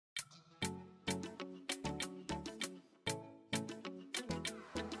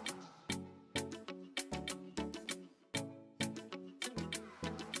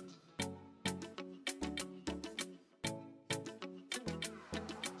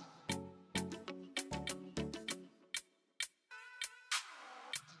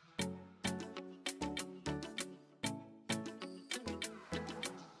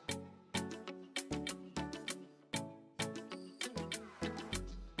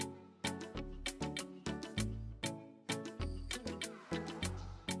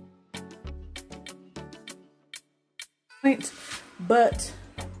point, but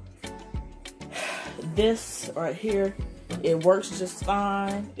this right here, it works just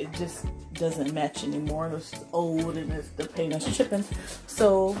fine. It just doesn't match anymore. It's old and the paint is chipping.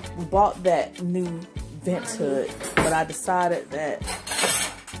 So we bought that new vent hood, but I decided that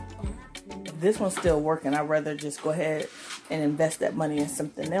if this one's still working, I'd rather just go ahead and invest that money in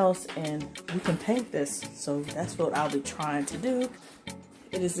something else, and we can paint this. So that's what I'll be trying to do.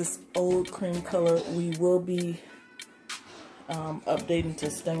 It is this old cream color. We will be updating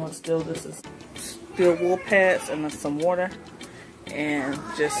to stainless steel. This is steel wool pads and some water, and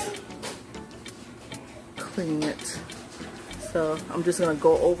just clean it. So I'm just gonna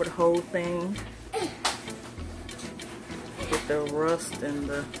go over the whole thing with the rust and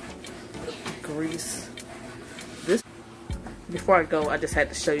the grease. This, before I go, I just had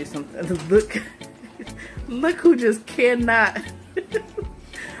to show you something. Look, look who just cannot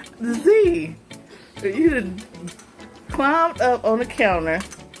Z. You done climbed up on the counter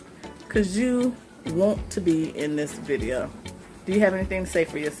because you want to be in this video. Do you have anything to say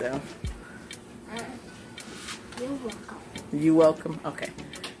for yourself? You're welcome. You welcome? Okay.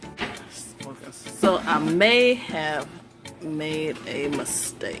 So I may have made a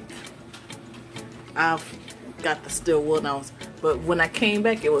mistake. I've got the steel wool now, but when I came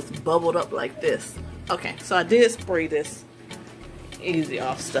back, it was bubbled up like this. Okay, so I did spray this easy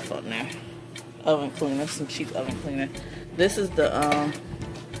off stuff on there. Oven cleaner, some cheap oven cleaner. This is the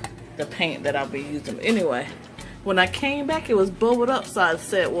paint that I'll be using. Anyway, when I came back, it was bubbled up, so I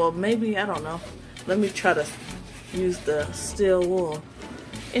said, well, maybe, I don't know, let me try to use the steel wool,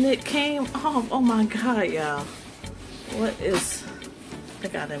 and it came off. Oh my god, y'all, what is, I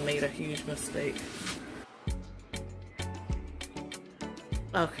think I done made a huge mistake.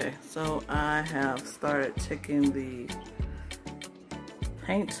 Okay, so I have started taking the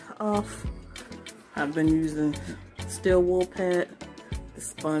paint off. I've been using steel wool pad, the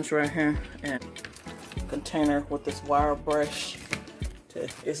sponge right here, and container with this wire brush.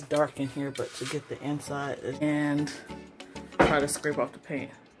 It's dark in here, but to get the inside, and try to scrape off the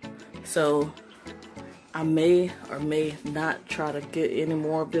paint. So I may or may not try to get any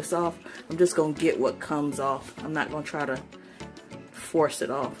more of this off. I'm just gonna get what comes off. I'm not gonna try to force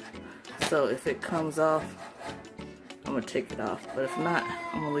it off. So if it comes off, I'm gonna take it off, but if not,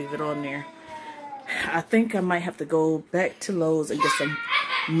 I'm gonna leave it on there. I think I might have to go back to Lowe's and get some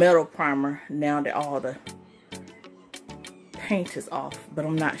metal primer now that all the paint is off, but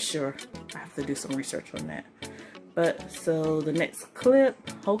I'm not sure. I have to do some research on that. But so the next clip,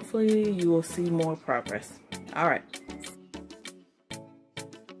 hopefully you will see more progress. All right.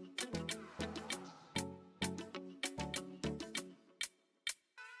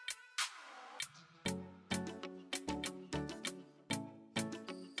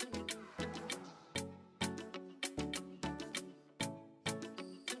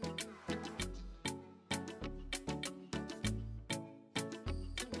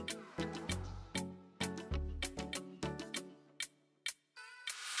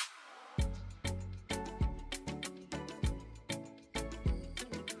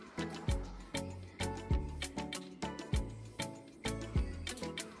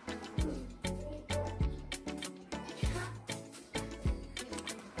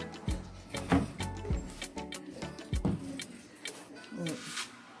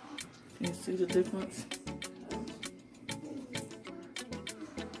 Can you see the difference?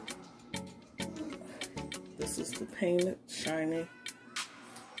 This is the painted, shiny,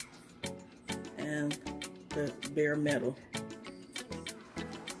 and the bare metal.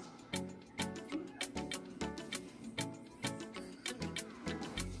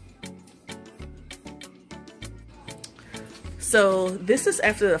 So this is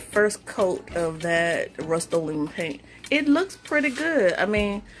after the first coat of that rust-oleum paint. It looks pretty good. I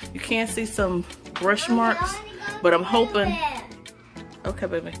mean, you can see some brush marks, but I'm hoping, okay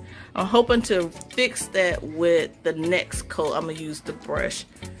baby, I'm hoping to fix that with the next coat. I'm gonna use the brush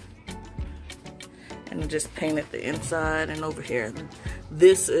and just paint it the inside and over here.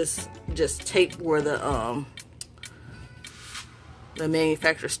 This is just tape where the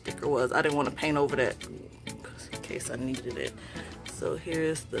manufacturer sticker was. I didn't want to paint over that in case I needed it. So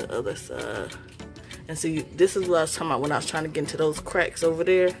here's the other side. And see, this is what I was talking about when I was trying to get into those cracks over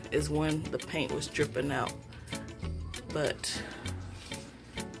there, is when the paint was dripping out. But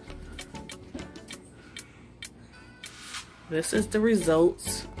this is the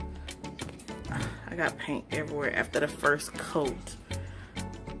results. I got paint everywhere after the first coat.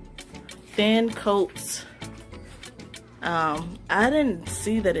 Thin coats. I didn't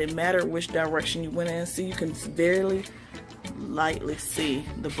see that it mattered which direction you went in. See, you can barely lightly see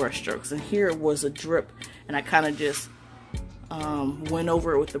the brush strokes, and here it was a drip, and I kind of just went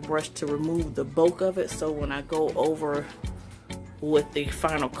over it with the brush to remove the bulk of it. So when I go over with the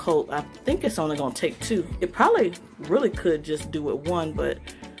final coat, I think it's only gonna take 2. It probably really could just do it 1, but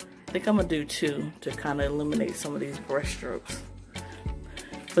I think I'm gonna do 2 to kind of eliminate some of these brush strokes.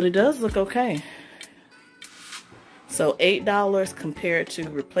 But it does look okay. So $8 compared to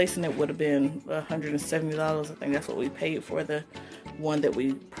replacing it would have been $170. I think that's what we paid for the one that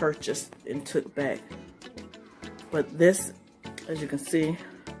we purchased and took back. But this, as you can see,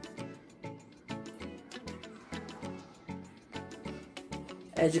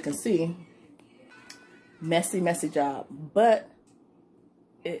 messy job. But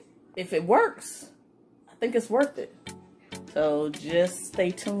if it works, I think it's worth it. So just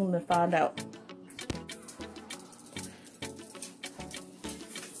stay tuned to find out.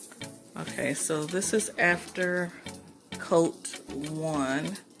 Okay, so this is after coat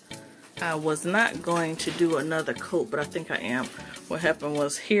 1. I was not going to do another coat, but I think I am. What happened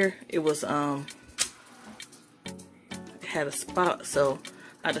was here, it was it had a spot, so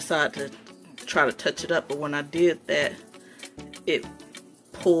I decided to try to touch it up, but when I did that, it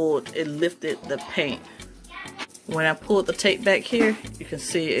lifted the paint. When I pulled the tape back here, you can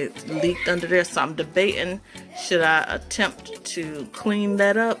see it leaked under there, so I'm debating, should I attempt to clean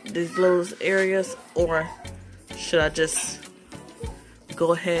that up, these little areas, or should I just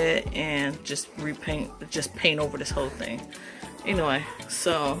go ahead and just paint over this whole thing. Anyway,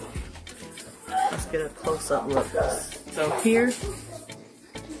 so let's get a close-up look. So here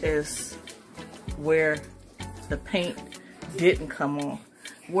is where the paint didn't come on.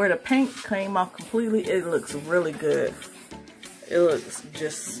 Where the paint came off completely, it looks really good. It looks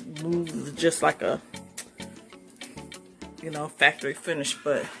just smooth, just like a, you know, factory finish.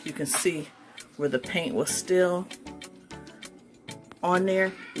 But you can see where the paint was still on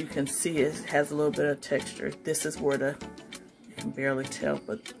there. You can see it has a little bit of texture. This is where you can barely tell,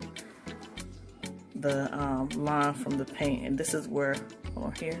 but the line from the paint, and this is where,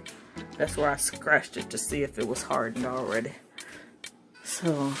 on here, that's where I scratched it to see if it was hardened already.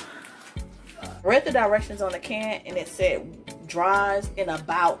 So, I read the directions on the can, and it said dries in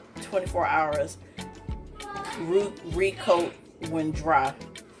about 24 hours, recoat when dry.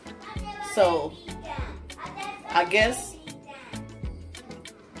 So, I guess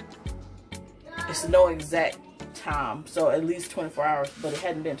it's no exact time, so at least 24 hours, but it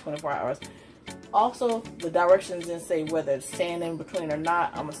hadn't been 24 hours. Also, the directions didn't say whether it's sand in between or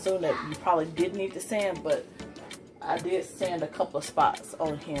not. I'm assuming that you probably did need to sand, but I did sand a couple of spots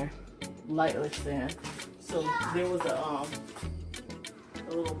on here, lightly sand. So there was a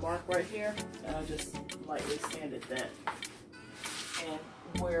little mark right here, and I just lightly sanded that. And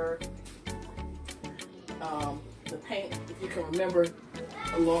where the paint, if you can remember,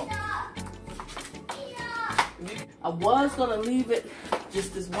 I was gonna leave it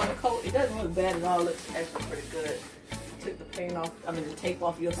just this one coat. It doesn't look bad at all. It looks actually pretty good. Took the paint off, I mean the tape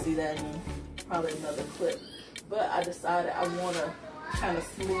off. You'll see that in probably another clip. But I decided I want to kind of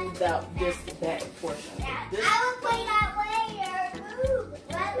smooth out this back portion. This, I will play that later.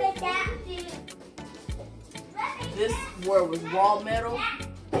 This where it was raw metal,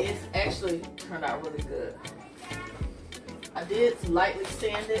 it actually turned out really good. I did lightly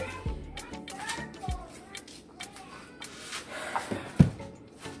sand it.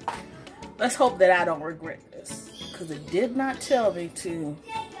 Let's hope that I don't regret this, because it did not tell me to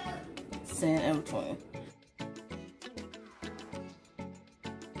sand in between.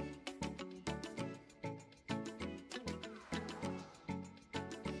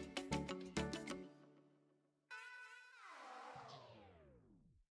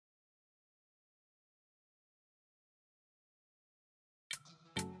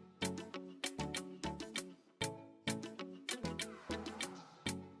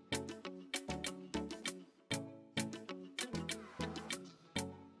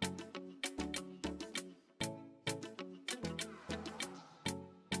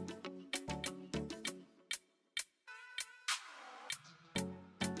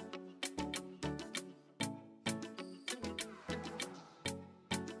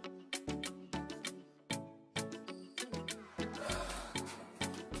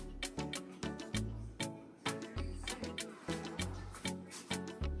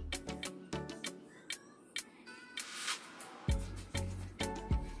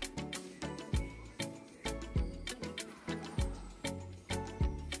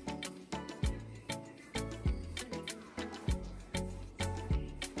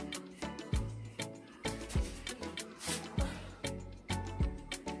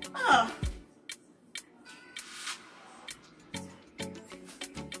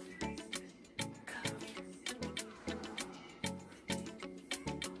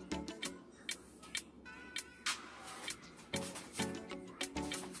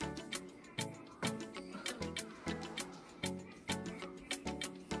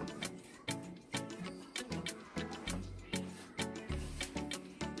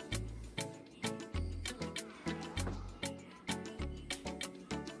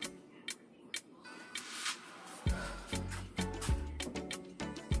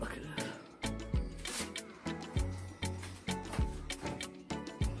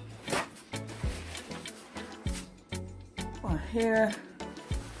 hair.